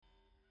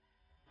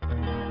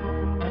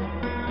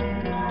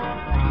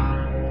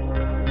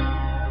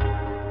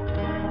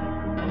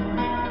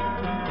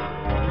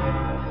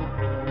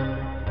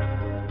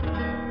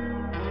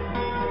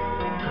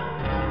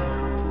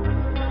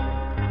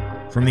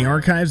From the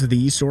archives of the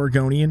East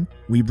Oregonian,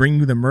 we bring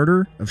you the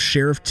murder of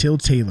Sheriff Till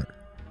Taylor.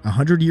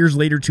 100 years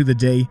later to the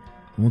day,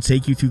 we'll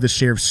take you through the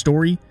sheriff's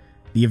story,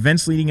 the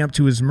events leading up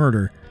to his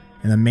murder,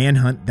 and the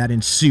manhunt that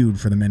ensued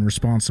for the men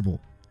responsible.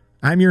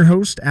 I'm your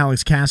host,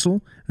 Alex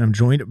Castle, and I'm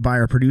joined by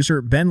our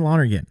producer, Ben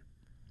Lonergan.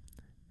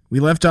 We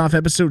left off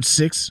episode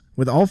 6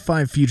 with all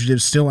 5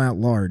 fugitives still at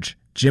large.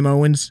 Jim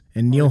Owens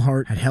and Neil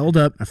Hart had held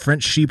up a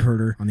French sheep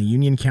herder on the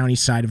Union County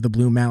side of the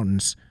Blue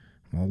Mountains,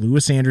 while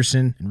Lewis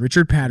Anderson and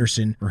Richard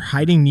Patterson were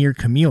hiding near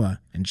Camilla,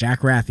 and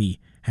Jack Rathie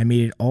had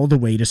made it all the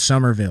way to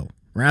Somerville.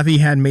 Rathie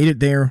had made it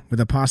there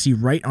with a posse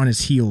right on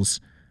his heels,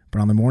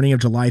 but on the morning of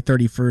July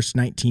 31st,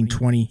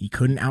 1920, he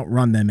couldn't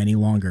outrun them any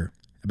longer.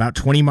 About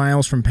 20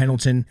 miles from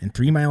Pendleton and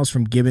 3 miles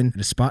from Gibbon, at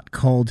a spot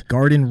called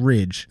Garden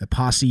Ridge, the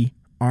posse,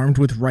 armed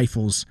with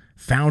rifles,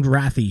 found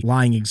Rathie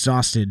lying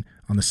exhausted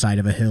on the side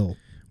of a hill.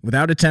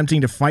 Without attempting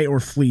to fight or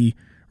flee,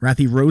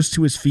 Rathie rose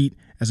to his feet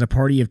as a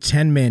party of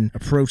 10 men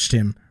approached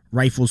him,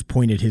 rifles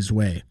pointed his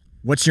way.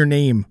 "What's your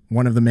name?"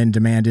 one of the men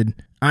demanded.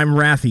 "I'm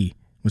Rathie,"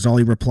 was all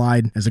he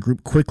replied, as the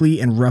group quickly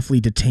and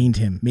roughly detained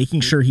him, making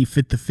sure he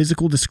fit the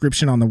physical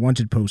description on the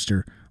wanted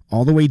poster,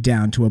 all the way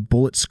down to a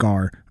bullet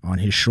scar on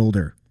his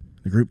shoulder.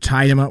 The group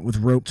tied him up with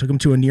rope, took him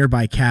to a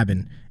nearby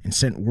cabin, and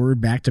sent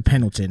word back to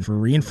Pendleton for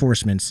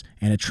reinforcements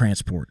and a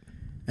transport.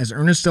 As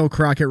Ernest L.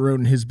 Crockett wrote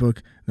in his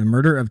book, The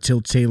Murder of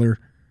Till Taylor,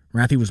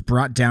 Rathie was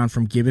brought down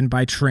from Gibbon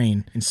by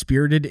train and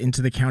spirited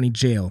into the county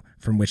jail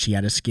from which he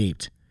had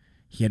escaped.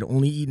 He had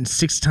only eaten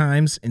 6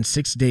 times in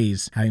 6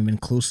 days, having been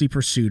closely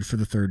pursued for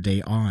the 3rd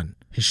day on.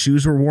 His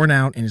shoes were worn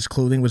out and his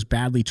clothing was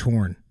badly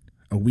torn.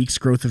 A week's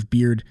growth of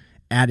beard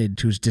added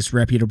to his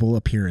disreputable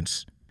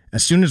appearance.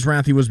 As soon as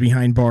Rathie was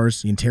behind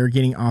bars, the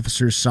interrogating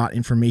officers sought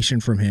information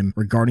from him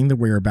regarding the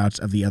whereabouts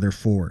of the other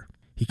 4.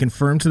 He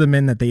confirmed to the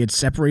men that they had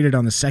separated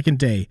on the 2nd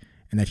day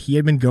and that he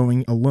had been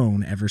going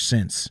alone ever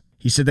since.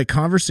 He said that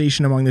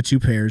conversation among the 2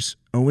 pairs,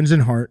 Owens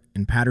and Hart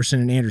and Patterson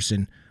and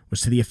Anderson, was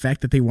to the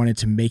effect that they wanted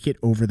to make it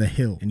over the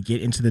hill and get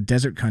into the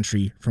desert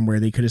country from where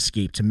they could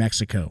escape to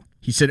Mexico.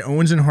 He said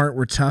Owens and Hart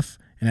were tough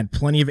and had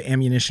plenty of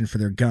ammunition for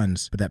their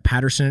guns, but that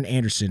Patterson and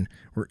Anderson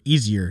were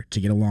easier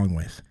to get along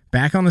with.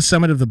 Back on the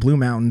summit of the Blue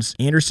Mountains,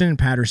 Anderson and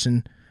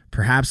Patterson,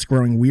 perhaps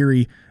growing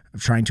weary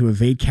of trying to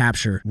evade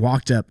capture,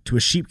 walked up to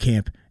a sheep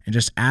camp and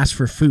just asked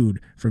for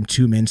food from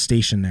 2 men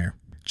stationed there.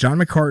 John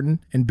McCartan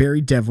and Barry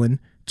Devlin,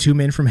 2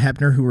 men from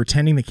Heppner who were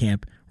tending the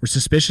camp, were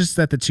suspicious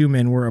that the 2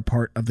 men were a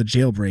part of the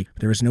jailbreak,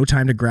 but there was no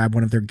time to grab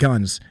one of their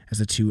guns as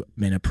the 2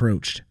 men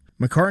approached.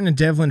 McCartan and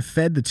Devlin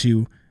fed the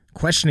 2,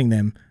 questioning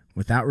them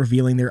without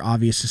revealing their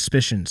obvious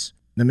suspicions.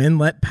 The men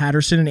let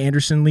Patterson and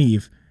Anderson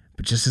leave,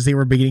 but just as they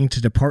were beginning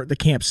to depart the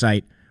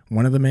campsite,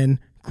 one of the men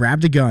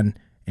grabbed a gun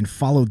and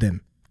followed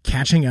them,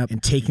 catching up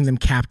and taking them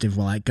captive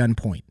while at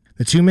gunpoint.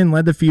 The 2 men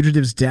led the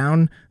fugitives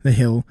down the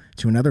hill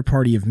to another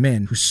party of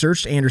men who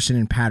searched Anderson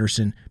and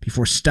Patterson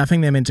before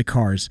stuffing them into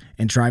cars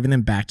and driving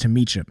them back to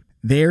Meacham.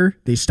 There,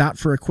 they stopped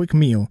for a quick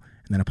meal,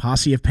 and then a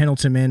posse of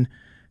Pendleton men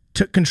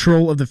took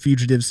control of the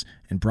fugitives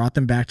and brought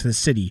them back to the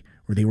city,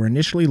 where they were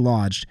initially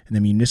lodged in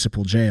the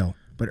municipal jail.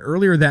 But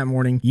earlier that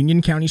morning,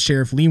 Union County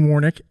Sheriff Lee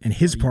Warnick and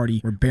his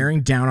party were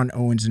bearing down on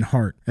Owens and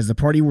Hart. As the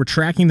party were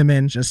tracking the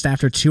men just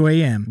after 2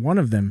 a.m., one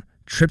of them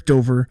tripped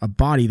over a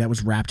body that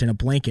was wrapped in a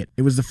blanket.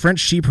 It was the French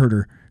sheep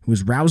herder, who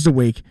was roused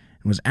awake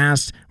and was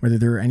asked whether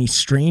there were any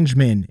strange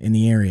men in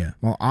the area.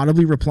 While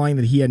audibly replying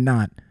that he had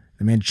not,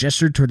 the man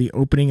gestured toward the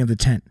opening of the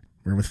tent,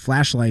 where with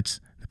flashlights,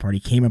 the party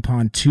came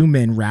upon 2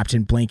 men wrapped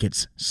in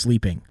blankets,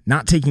 sleeping.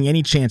 Not taking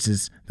any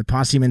chances, the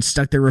posse men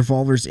stuck their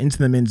revolvers into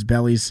the men's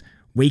bellies,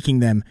 waking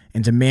them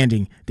and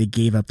demanding they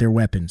gave up their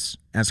weapons.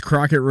 As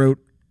Crockett wrote,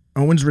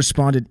 Owens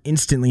responded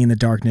instantly in the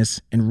darkness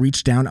and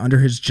reached down under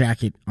his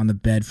jacket on the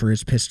bed for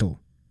his pistol.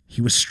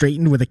 He was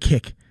straightened with a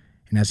kick,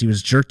 and as he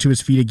was jerked to his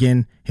feet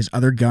again, his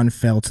other gun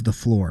fell to the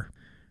floor.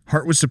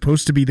 Hart was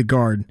supposed to be the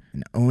guard,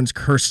 and Owens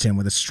cursed him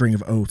with a string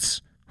of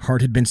oaths.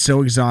 Hart had been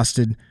so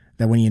exhausted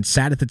that when he had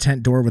sat at the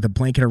tent door with a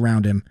blanket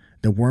around him,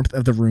 the warmth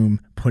of the room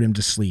put him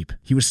to sleep.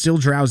 He was still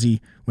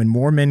drowsy when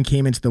more men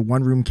came into the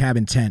one-room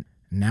cabin tent,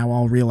 and now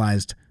all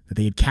realized that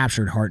they had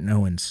captured Hart and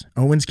Owens.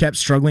 Owens kept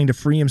struggling to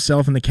free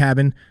himself in the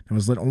cabin and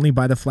was lit only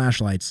by the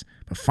flashlights,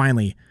 but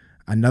finally,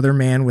 another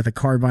man with a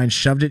carbine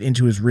shoved it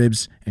into his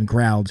ribs and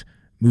growled,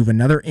 "Move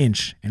another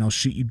inch and I'll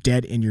shoot you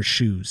dead in your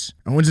shoes."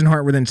 Owens and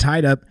Hart were then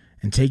tied up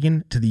and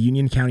taken to the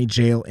Union County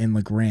Jail in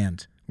La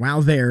Grande.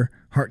 While there,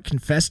 Hart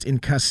confessed in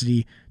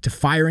custody to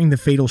firing the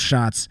fatal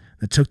shots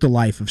that took the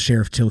life of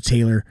Sheriff Till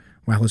Taylor,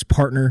 while his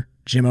partner,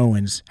 Jim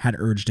Owens, had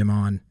urged him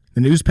on. The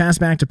news passed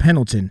back to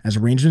Pendleton as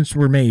arrangements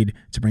were made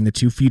to bring the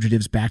 2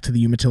 fugitives back to the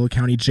Umatilla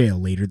County Jail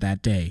later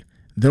that day.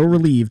 Though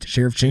relieved,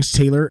 Sheriff Jinx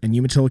Taylor and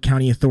Umatilla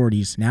County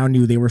authorities now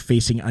knew they were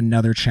facing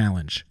another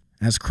challenge.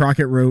 As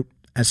Crockett wrote,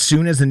 as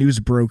soon as the news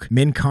broke,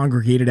 men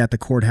congregated at the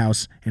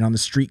courthouse and on the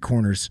street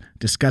corners,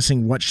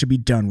 discussing what should be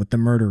done with the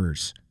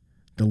murderers.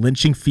 The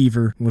lynching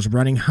fever was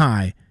running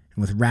high,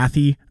 and with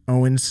Rathie,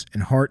 Owens,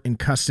 and Hart in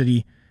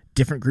custody,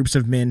 different groups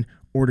of men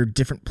ordered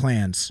different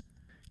plans.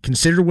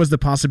 Considered was the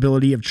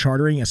possibility of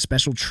chartering a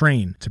special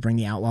train to bring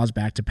the outlaws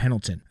back to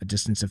Pendleton, a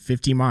distance of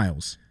 50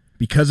 miles,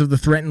 because of the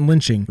threatened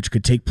lynching which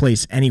could take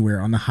place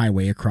anywhere on the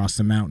highway across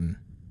the mountain.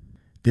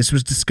 This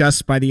was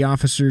discussed by the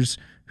officers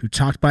who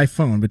talked by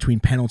phone between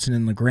Pendleton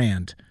and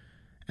LeGrand,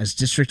 as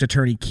District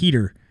Attorney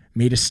Keeter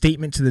made a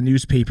statement to the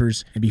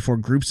newspapers and before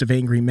groups of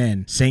angry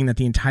men, saying that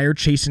the entire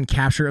chase and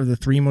capture of the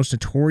three most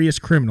notorious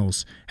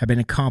criminals had been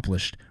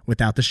accomplished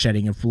without the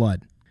shedding of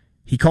blood.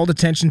 He called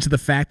attention to the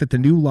fact that the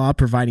new law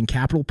providing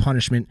capital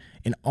punishment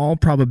in all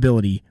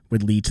probability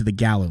would lead to the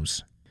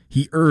gallows.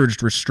 He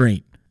urged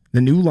restraint.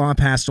 The new law,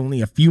 passed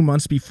only a few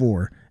months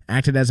before,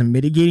 acted as a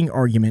mitigating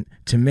argument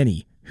to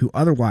many who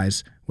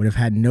otherwise would have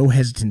had no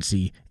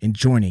hesitancy in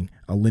joining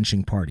a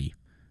lynching party.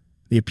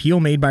 The appeal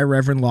made by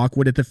Reverend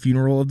Lockwood at the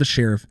funeral of the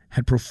sheriff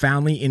had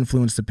profoundly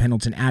influenced the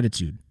Pendleton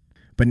attitude,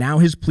 but now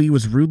his plea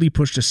was rudely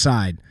pushed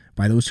aside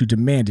by those who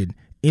demanded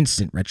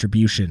instant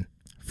retribution.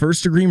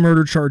 First-degree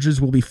murder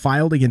charges will be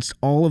filed against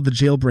all of the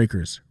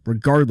jailbreakers,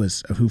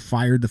 regardless of who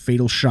fired the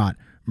fatal shot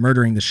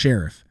murdering the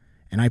sheriff,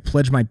 and I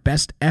pledge my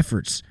best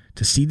efforts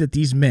to see that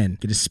these men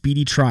get a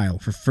speedy trial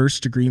for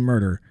first-degree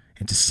murder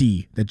and to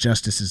see that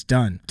justice is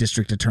done,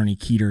 District Attorney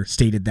Keeter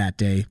stated that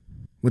day.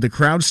 With the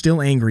crowd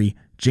still angry,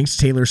 Jinx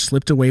Taylor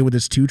slipped away with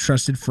his two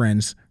trusted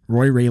friends,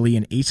 Roy Rayleigh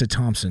and Asa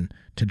Thompson,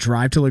 to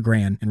drive to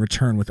LeGrand and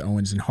return with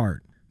Owens and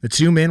Hart. The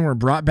two men were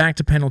brought back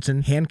to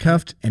Pendleton,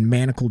 handcuffed and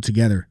manacled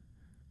together.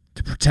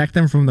 To protect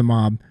them from the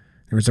mob,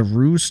 there was a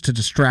ruse to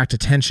distract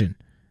attention,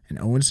 and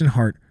Owens and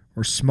Hart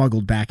were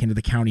smuggled back into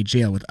the county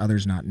jail with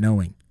others not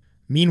knowing.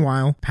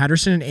 Meanwhile,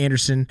 Patterson and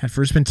Anderson had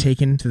first been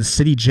taken to the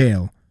city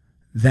jail.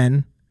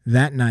 Then,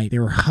 that night, they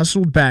were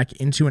hustled back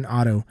into an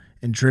auto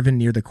and driven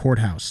near the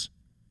courthouse.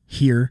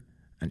 Here,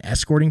 an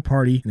escorting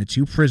party and the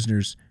two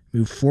prisoners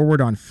moved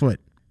forward on foot.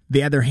 They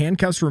had their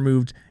handcuffs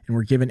removed and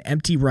were given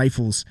empty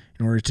rifles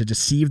in order to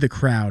deceive the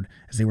crowd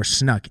as they were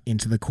snuck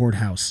into the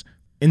courthouse.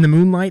 In the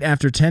moonlight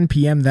after 10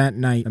 p.m. that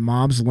night, the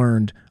mobs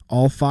learned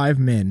all 5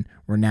 men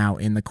were now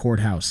in the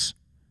courthouse.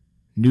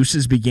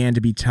 Nooses began to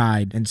be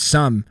tied, and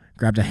some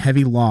grabbed a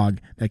heavy log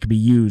that could be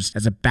used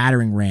as a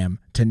battering ram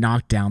to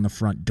knock down the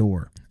front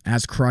door.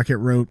 As Crockett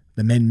wrote,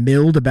 the men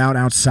milled about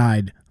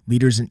outside,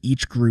 leaders in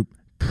each group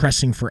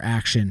pressing for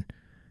action.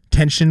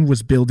 Tension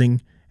was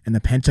building, and the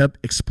pent-up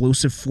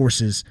explosive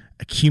forces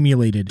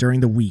accumulated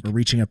during the week were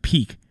reaching a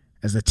peak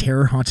as the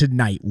terror-haunted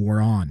night wore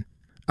on.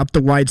 Up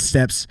the wide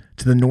steps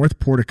to the north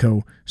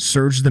portico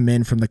surged the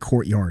men from the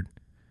courtyard.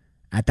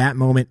 At that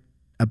moment,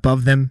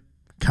 above them,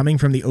 coming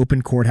from the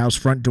open courthouse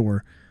front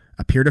door,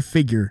 appeared a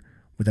figure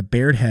with a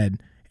bared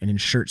head and in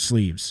shirt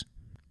sleeves.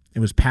 It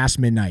was past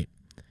midnight.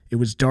 It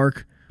was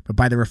dark, but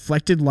by the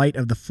reflected light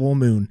of the full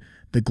moon,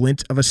 the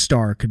glint of a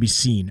star could be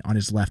seen on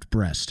his left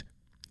breast.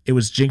 It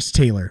was Jinx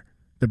Taylor,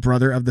 the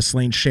brother of the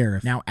slain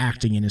sheriff, now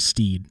acting in his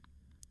stead.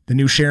 The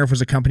new sheriff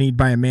was accompanied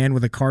by a man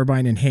with a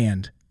carbine in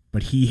hand,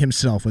 but he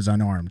himself was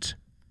unarmed.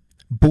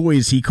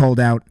 "Boys," he called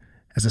out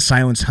as a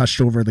silence hushed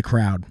over the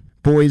crowd.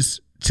 "Boys,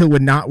 Till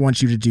would not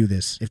want you to do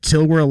this. If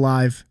Till were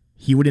alive,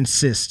 he would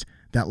insist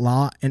that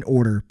law and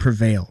order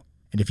prevail.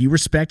 And if you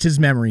respect his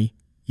memory,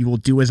 you will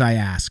do as I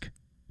ask.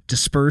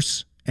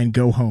 Disperse and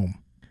go home."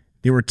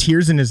 There were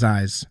tears in his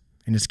eyes,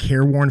 and his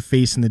careworn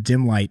face in the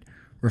dim light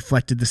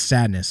reflected the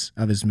sadness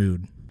of his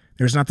mood.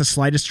 There was not the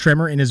slightest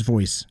tremor in his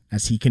voice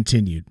as he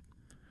continued.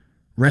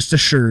 "Rest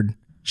assured,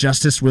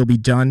 justice will be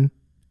done,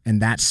 and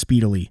that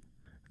speedily."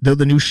 Though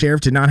the new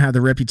sheriff did not have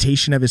the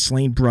reputation of his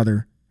slain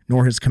brother,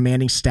 nor his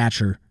commanding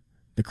stature,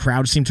 the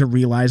crowd seemed to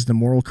realize the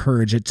moral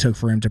courage it took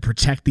for him to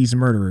protect these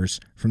murderers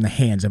from the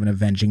hands of an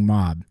avenging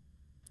mob.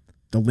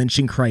 The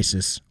lynching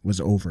crisis was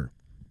over.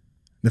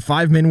 The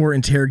 5 men were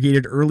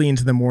interrogated early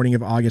into the morning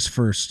of August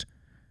 1st.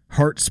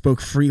 Hart spoke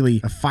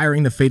freely of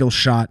firing the fatal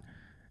shot,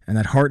 and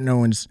that Hart and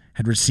Owens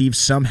had received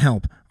some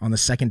help on the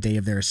second day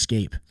of their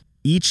escape.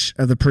 Each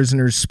of the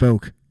prisoners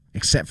spoke,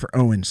 except for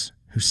Owens,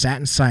 who sat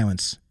in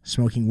silence,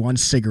 smoking one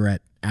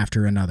cigarette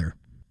after another.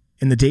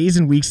 In the days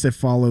and weeks that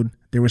followed,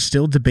 there was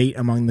still debate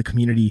among the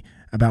community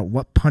about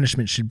what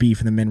punishment should be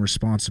for the men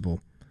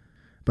responsible.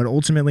 But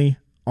ultimately,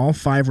 all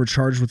 5 were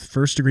charged with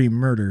first-degree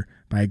murder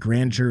by a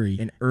grand jury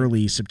in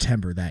early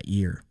September that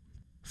year.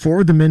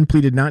 4 of the men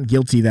pleaded not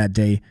guilty that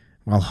day,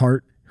 while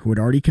Hart, who had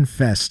already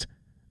confessed,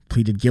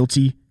 pleaded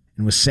guilty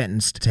and was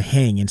sentenced to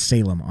hang in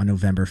Salem on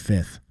November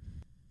 5th.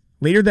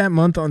 Later that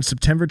month, on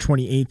September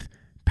 28th,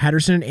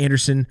 Patterson and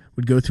Anderson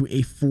would go through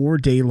a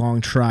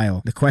 4-day-long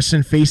trial. The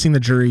question facing the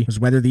jury was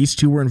whether these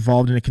two were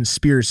involved in a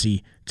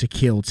conspiracy to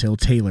kill Till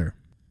Taylor.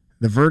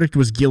 The verdict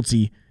was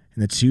guilty,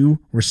 and the two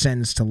were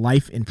sentenced to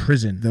life in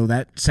prison, though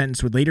that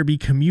sentence would later be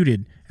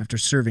commuted after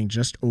serving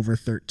just over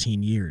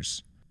 13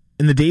 years.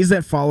 In the days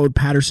that followed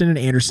Patterson and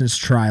Anderson's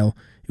trial,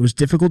 it was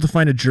difficult to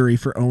find a jury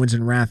for Owens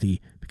and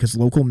Rathie because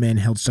local men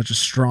held such a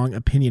strong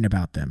opinion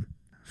about them.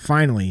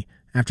 Finally,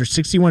 after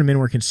 61 men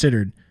were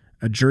considered,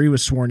 a jury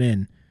was sworn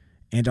in,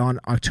 and on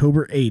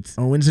October 8th,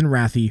 Owens and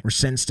Rathie were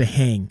sentenced to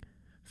hang,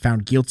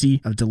 found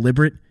guilty of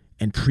deliberate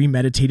and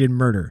premeditated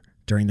murder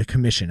during the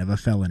commission of a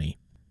felony.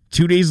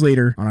 2 days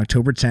later, on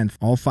October 10th,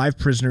 all 5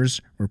 prisoners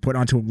were put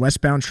onto a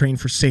westbound train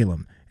for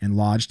Salem and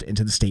lodged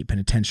into the state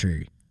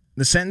penitentiary.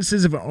 The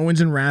sentences of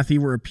Owens and Rathie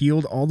were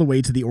appealed all the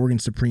way to the Oregon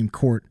Supreme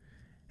Court,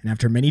 and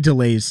after many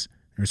delays,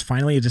 there was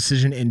finally a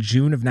decision in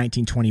June of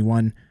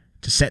 1921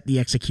 to set the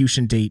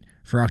execution date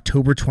for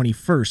October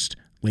 21st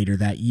later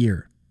that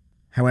year.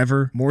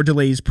 However, more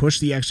delays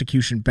pushed the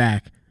execution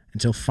back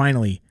until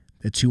finally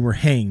the two were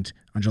hanged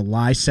on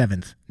July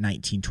 7th,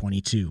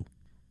 1922.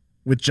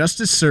 With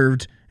justice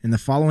served, in the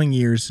following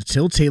years, the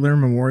Till Taylor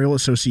Memorial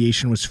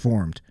Association was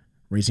formed,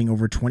 raising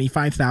over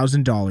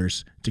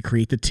 $25,000 to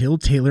create the Till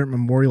Taylor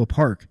Memorial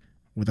Park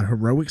with a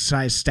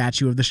heroic-sized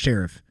statue of the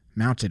sheriff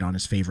mounted on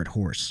his favorite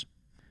horse.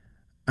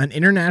 An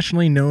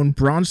internationally known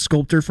bronze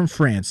sculptor from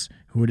France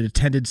who had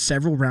attended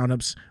several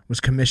roundups was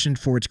commissioned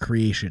for its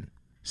creation.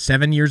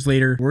 7 years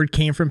later, word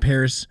came from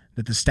Paris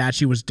that the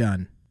statue was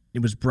done.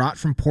 It was brought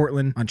from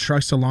Portland on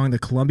trucks along the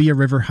Columbia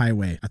River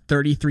Highway. A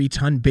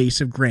 33-ton base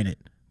of granite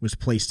was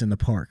placed in the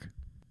park.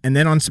 And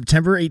then on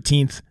September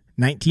 18th,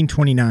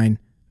 1929,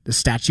 the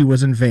statue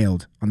was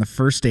unveiled on the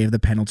first day of the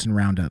Pendleton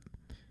Roundup.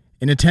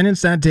 In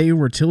attendance that day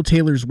were Till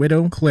Taylor's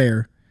widow,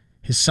 Claire,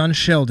 his son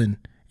Sheldon,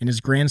 and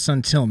his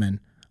grandson Tillman,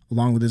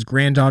 along with his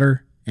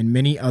granddaughter and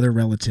many other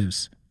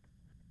relatives.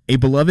 A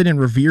beloved and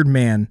revered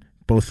man,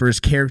 both for his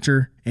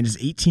character and his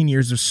 18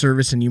 years of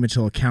service in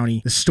Umatilla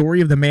County, the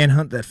story of the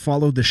manhunt that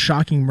followed the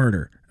shocking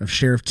murder of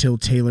Sheriff Till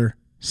Taylor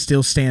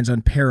still stands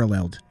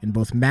unparalleled in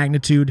both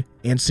magnitude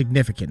and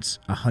significance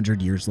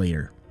 100 years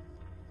later.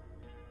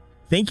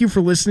 Thank you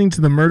for listening to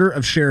the murder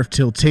of Sheriff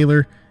Till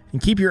Taylor,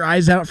 and keep your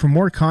eyes out for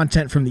more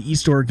content from the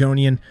East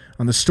Oregonian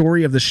on the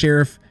story of the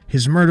sheriff,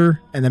 his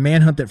murder, and the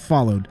manhunt that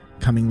followed,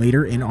 coming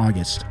later in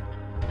August.